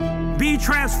Be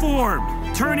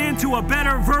transformed. Turn into a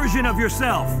better version of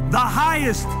yourself. The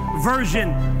highest version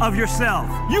of yourself.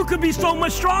 You could be so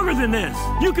much stronger than this.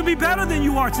 You could be better than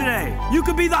you are today. You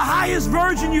could be the highest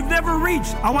version you've never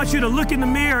reached. I want you to look in the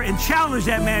mirror and challenge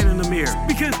that man in the mirror,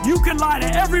 because you can lie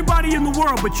to everybody in the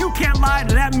world, but you can't lie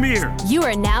to that mirror. You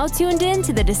are now tuned in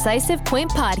to the Decisive Point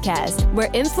Podcast,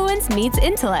 where influence meets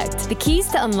intellect, the keys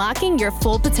to unlocking your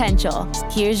full potential.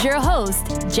 Here's your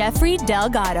host, Jeffrey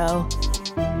Delgado.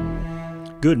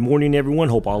 Good morning, everyone.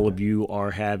 Hope all of you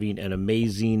are having an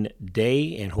amazing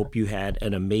day and hope you had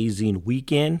an amazing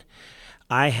weekend.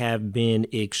 I have been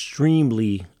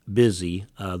extremely busy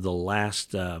the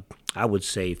last, I would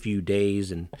say, few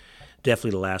days, and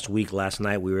definitely the last week. Last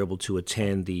night, we were able to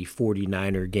attend the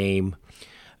 49er game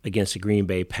against the Green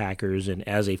Bay Packers. And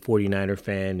as a 49er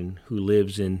fan and who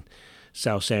lives in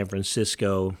South San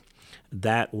Francisco,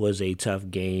 that was a tough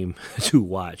game to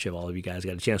watch. If all of you guys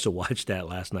got a chance to watch that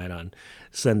last night on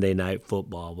Sunday Night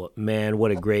Football. But man,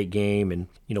 what a great game. And,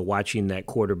 you know, watching that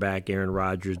quarterback, Aaron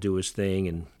Rodgers, do his thing.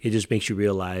 And it just makes you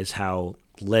realize how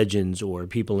legends or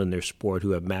people in their sport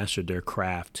who have mastered their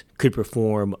craft could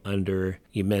perform under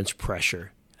immense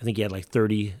pressure. I think he had like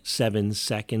 37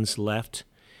 seconds left,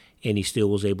 and he still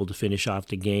was able to finish off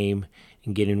the game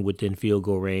and get in within field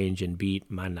goal range and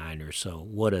beat my Niners. So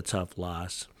what a tough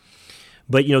loss.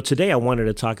 But, you know, today I wanted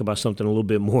to talk about something a little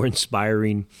bit more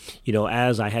inspiring. You know,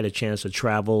 as I had a chance to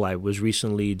travel, I was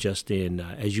recently just in,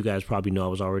 as you guys probably know, I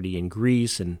was already in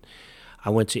Greece, and I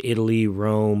went to Italy,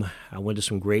 Rome. I went to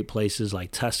some great places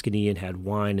like Tuscany and had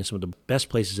wine and some of the best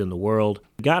places in the world.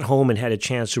 Got home and had a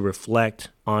chance to reflect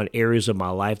on areas of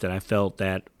my life that I felt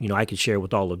that, you know, I could share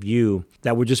with all of you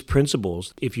that were just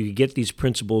principles. If you could get these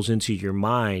principles into your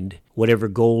mind, whatever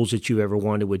goals that you ever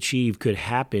wanted to achieve could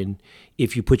happen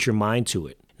if you put your mind to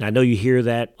it. Now, I know you hear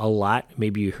that a lot.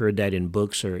 Maybe you heard that in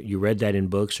books, or you read that in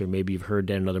books, or maybe you've heard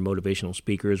that in other motivational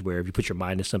speakers, where if you put your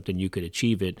mind to something, you could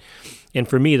achieve it. And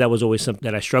for me, that was always something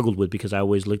that I struggled with, because I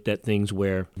always looked at things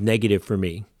where negative for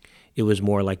me. It was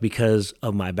more like, because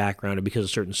of my background or because of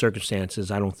certain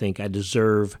circumstances, I don't think I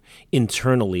deserve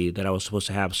internally that I was supposed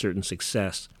to have certain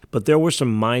success. But there were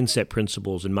some mindset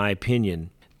principles, in my opinion.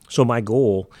 So my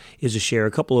goal is to share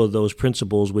a couple of those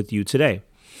principles with you today.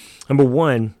 Number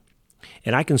one,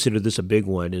 and I consider this a big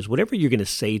one, is whatever you're going to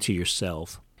say to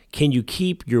yourself, can you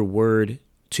keep your word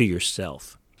to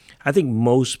yourself? I think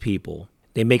most people,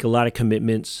 they make a lot of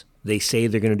commitments. They say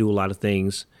they're going to do a lot of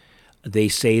things. They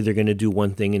say they're going to do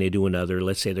one thing and they do another.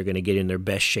 Let's say they're going to get in their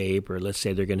best shape, or let's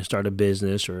say they're going to start a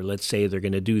business, or let's say they're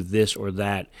going to do this or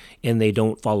that, and they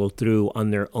don't follow through on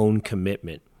their own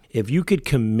commitment. If you could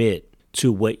commit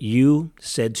to what you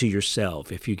said to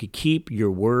yourself, if you could keep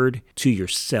your word to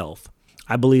yourself,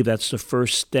 I believe that's the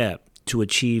first step to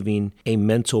achieving a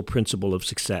mental principle of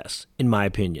success, in my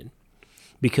opinion,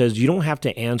 because you don't have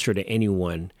to answer to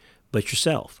anyone but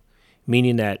yourself,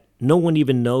 meaning that no one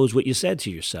even knows what you said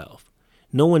to yourself.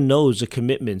 No one knows the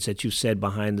commitments that you said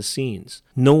behind the scenes.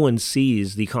 No one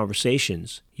sees the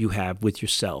conversations you have with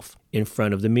yourself in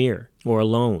front of the mirror or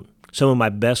alone. Some of my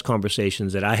best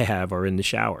conversations that I have are in the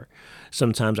shower.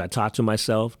 Sometimes I talk to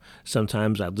myself.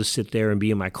 Sometimes I'll just sit there and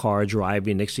be in my car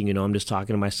driving. Next thing you know, I'm just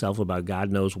talking to myself about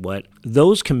God knows what.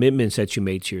 Those commitments that you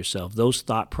made to yourself, those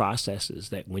thought processes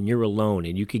that when you're alone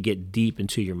and you could get deep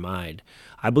into your mind,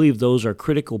 I believe those are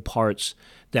critical parts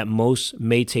that most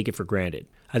may take it for granted.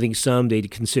 I think some, they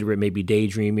consider it maybe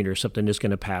daydreaming or something that's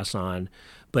going to pass on.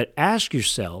 But ask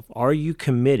yourself, are you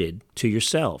committed to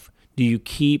yourself? Do you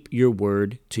keep your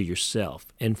word to yourself?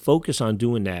 And focus on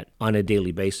doing that on a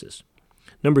daily basis.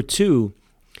 Number two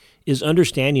is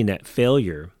understanding that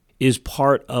failure is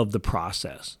part of the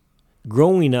process.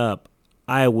 Growing up,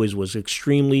 I always was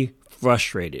extremely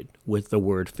frustrated with the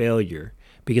word failure,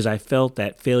 because I felt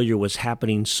that failure was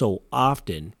happening so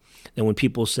often. And when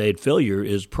people said failure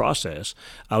is process,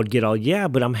 I would get all, yeah,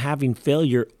 but I'm having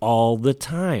failure all the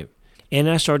time. And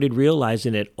I started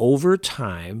realizing that over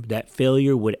time, that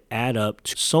failure would add up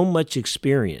to so much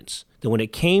experience that when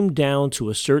it came down to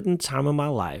a certain time in my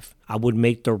life, I would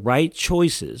make the right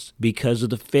choices because of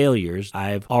the failures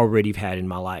I've already had in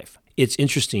my life. It's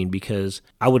interesting because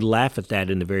I would laugh at that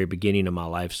in the very beginning of my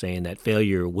life, saying that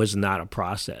failure was not a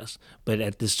process. But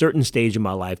at this certain stage of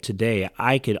my life today,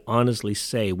 I could honestly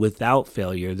say without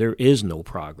failure, there is no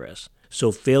progress.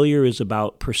 So failure is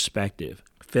about perspective.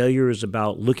 Failure is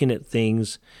about looking at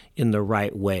things in the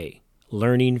right way,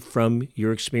 learning from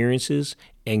your experiences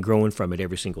and growing from it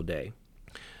every single day.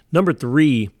 Number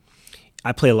three,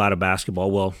 I play a lot of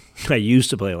basketball. Well, I used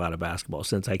to play a lot of basketball.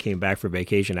 Since I came back for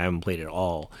vacation, I haven't played at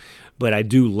all. But I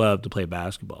do love to play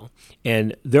basketball.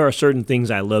 And there are certain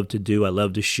things I love to do. I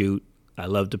love to shoot. I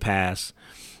love to pass.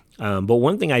 But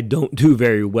one thing I don't do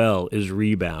very well is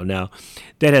rebound. Now,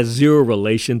 that has zero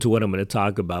relation to what I'm going to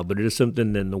talk about, but it is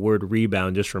something that the word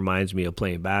rebound just reminds me of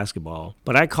playing basketball.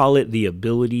 But I call it the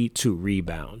ability to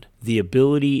rebound. The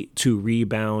ability to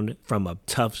rebound from a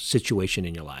tough situation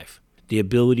in your life. The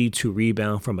ability to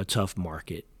rebound from a tough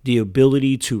market. The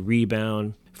ability to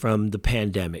rebound from the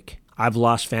pandemic. I've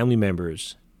lost family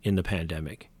members in the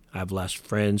pandemic. I've lost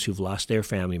friends who've lost their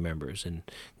family members and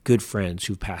good friends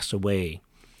who've passed away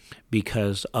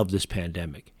because of this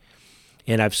pandemic.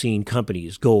 And I've seen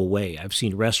companies go away. I've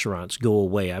seen restaurants go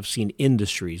away. I've seen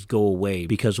industries go away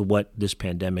because of what this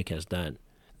pandemic has done.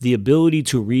 The ability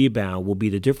to rebound will be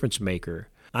the difference maker.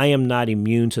 I am not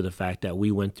immune to the fact that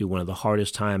we went through one of the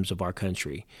hardest times of our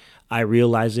country. I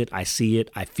realize it, I see it,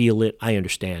 I feel it, I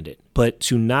understand it. But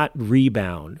to not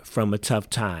rebound from a tough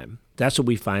time, that's what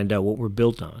we find out what we're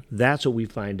built on. That's what we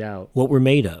find out what we're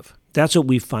made of. That's what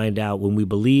we find out when we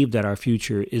believe that our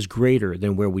future is greater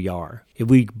than where we are. If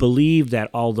we believe that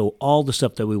although all the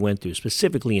stuff that we went through,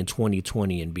 specifically in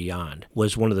 2020 and beyond,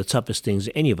 was one of the toughest things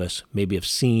any of us maybe have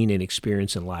seen and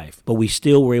experienced in life, but we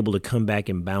still were able to come back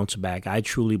and bounce back, I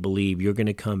truly believe you're going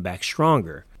to come back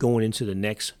stronger going into the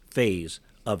next phase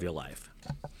of your life.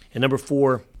 And number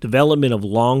 4, development of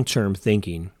long-term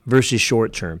thinking versus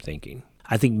short-term thinking.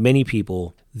 I think many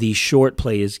people, the short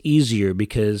play is easier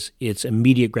because it's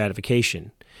immediate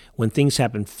gratification. When things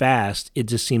happen fast, it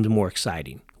just seems more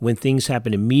exciting. When things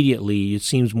happen immediately, it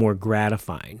seems more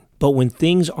gratifying. But when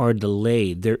things are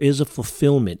delayed, there is a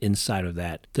fulfillment inside of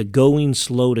that. The going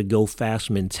slow to go fast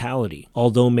mentality,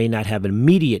 although may not have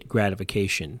immediate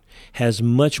gratification, has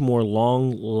much more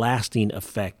long-lasting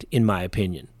effect, in my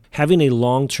opinion. Having a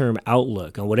long-term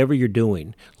outlook on whatever you're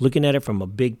doing, looking at it from a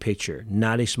big picture,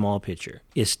 not a small picture,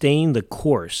 is staying the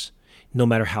course no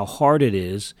matter how hard it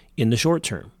is in the short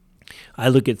term. I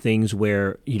look at things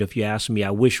where, if you ask me,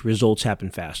 I wish results happen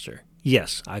faster.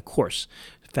 Yes, of course,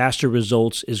 faster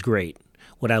results is great.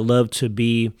 Would I love to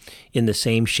be in the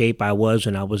same shape I was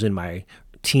when I was in my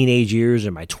teenage years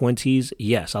or my 20s?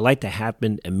 Yes, I like to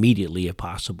happen immediately if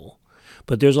possible.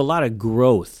 But there's a lot of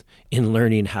growth in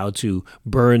learning how to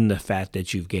burn the fat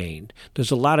that you've gained.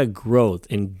 There's a lot of growth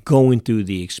in going through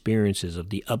the experiences of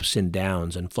the ups and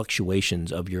downs and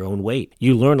fluctuations of your own weight.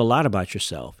 You learn a lot about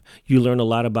yourself. You learn a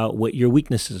lot about what your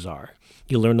weaknesses are.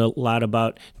 You learn a lot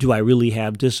about, do I really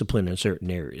have discipline in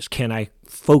certain areas? Can I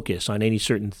focus on any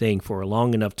certain thing for a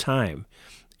long enough time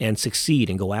and succeed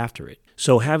and go after it?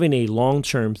 So having a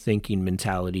long-term thinking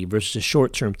mentality versus a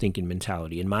short-term thinking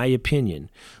mentality, in my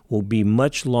opinion, will be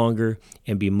much longer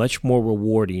and be much more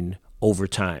rewarding over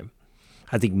time.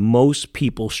 I think most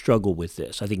people struggle with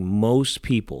this. I think most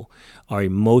people are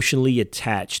emotionally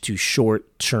attached to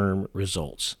short-term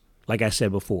results. Like I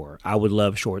said before, I would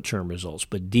love short-term results,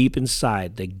 but deep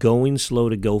inside, the going slow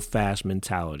to go fast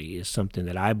mentality is something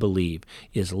that I believe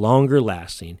is longer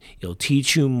lasting. It'll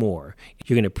teach you more.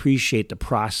 You're going to appreciate the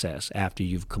process after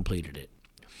you've completed it.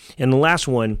 And the last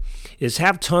one is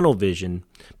have tunnel vision,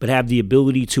 but have the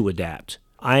ability to adapt.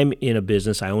 I'm in a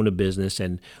business, I own a business,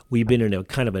 and we've been in a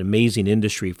kind of an amazing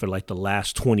industry for like the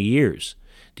last 20 years.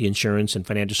 The insurance and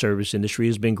financial service industry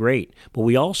has been great, but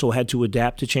we also had to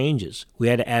adapt to changes. We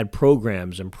had to add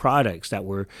programs and products that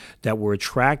were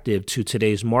attractive to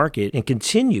today's market and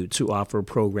continue to offer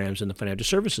programs in the financial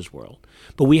services world.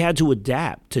 But we had to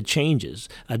adapt to changes,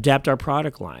 adapt our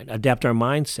product line, adapt our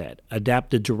mindset,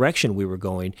 adapt the direction we were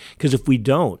going, because if we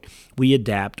don't, we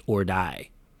adapt or die.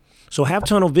 So have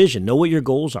tunnel vision, know what your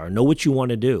goals are, know what you want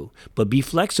to do, but be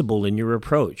flexible in your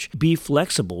approach. Be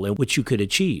flexible in what you could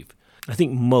achieve. I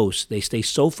think they stay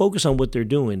so focused on what they're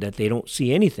doing that they don't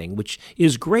see anything, which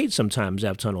is great sometimes to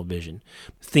have tunnel vision.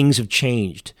 Things have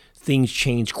changed. Things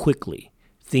change quickly.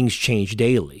 Things change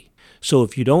daily. So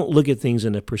if you don't look at things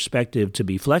in a perspective to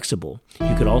be flexible,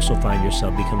 you could also find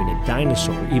yourself becoming a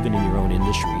dinosaur, even in your own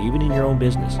industry, even in your own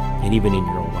business, and even in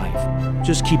your own life.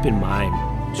 Just keep in mind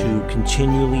to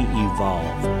continually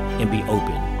evolve and be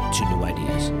open to new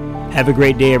ideas. Have a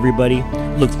great day, everybody.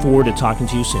 Look forward to talking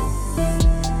to you soon.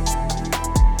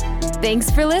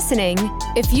 Thanks for listening.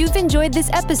 If you've enjoyed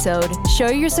this episode, show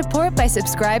your support by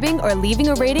subscribing or leaving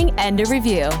a rating and a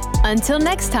review. Until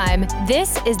next time,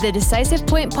 this is the Decisive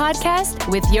Point Podcast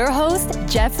with your host,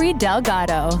 Jeffrey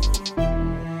Delgado.